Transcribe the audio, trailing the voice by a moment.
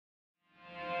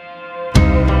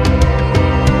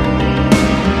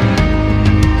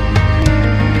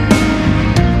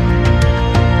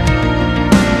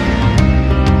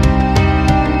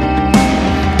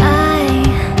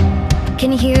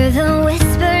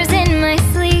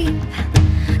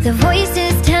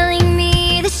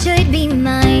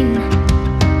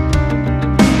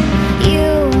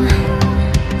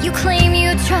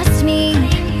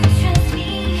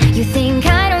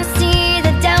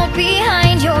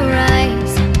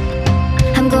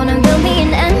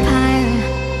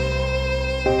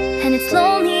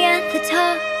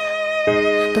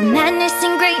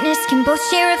can both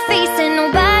share a face, and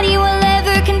nobody will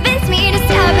ever convince me to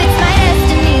stop. It's my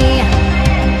destiny.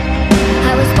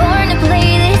 I was born to play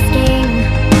this game,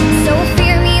 so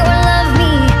fear me or love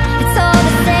me, it's all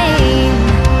the same.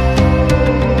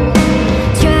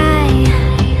 Try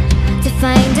to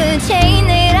find a chain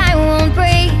that I won't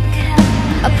break,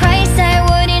 a price I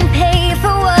wouldn't pay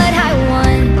for what I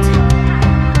want.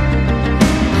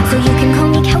 So you can call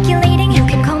me calculating, you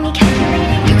can call me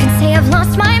calculating, you can say I've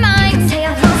lost my mind, say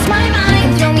I've lost my mind.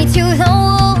 Throw me to the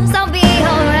wolves, I'll be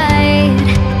alright.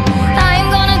 I'm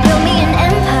gonna build me an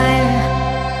empire,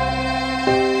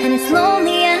 and it's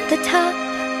lonely at the top,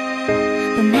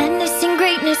 but madness and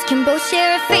greatness can both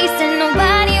share a face, and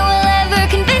nobody will ever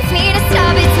convince me to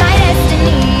stop. It's my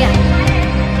destiny.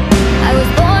 I was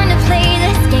born to play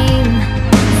this game,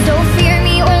 so fear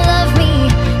me or love me,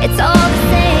 it's all the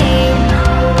same.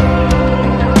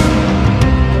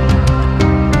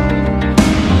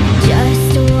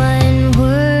 Just one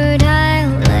word,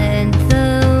 I'll let the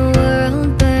world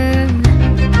burn.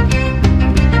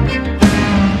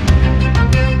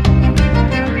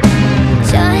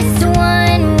 Just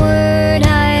one word,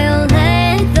 I'll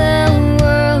let the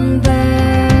world burn.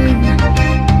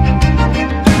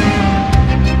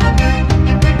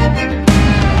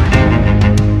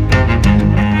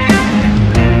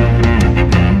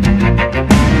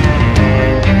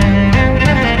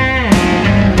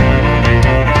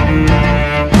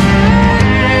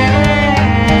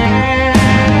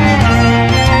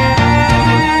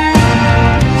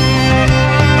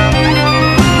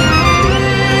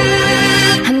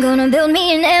 I'm gonna build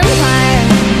me an empire,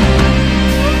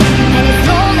 and it's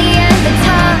lonely at the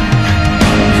top,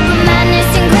 but madness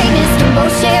and greatness can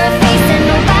both share a face, and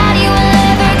nobody will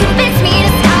ever convince me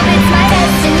to stop. It's my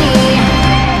destiny.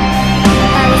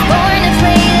 I was born to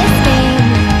play this game,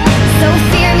 so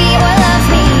fear me or love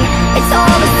me, it's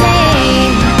all the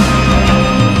same.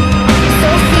 So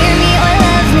fear me or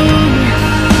love me,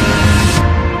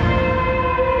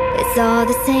 it's all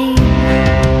the same.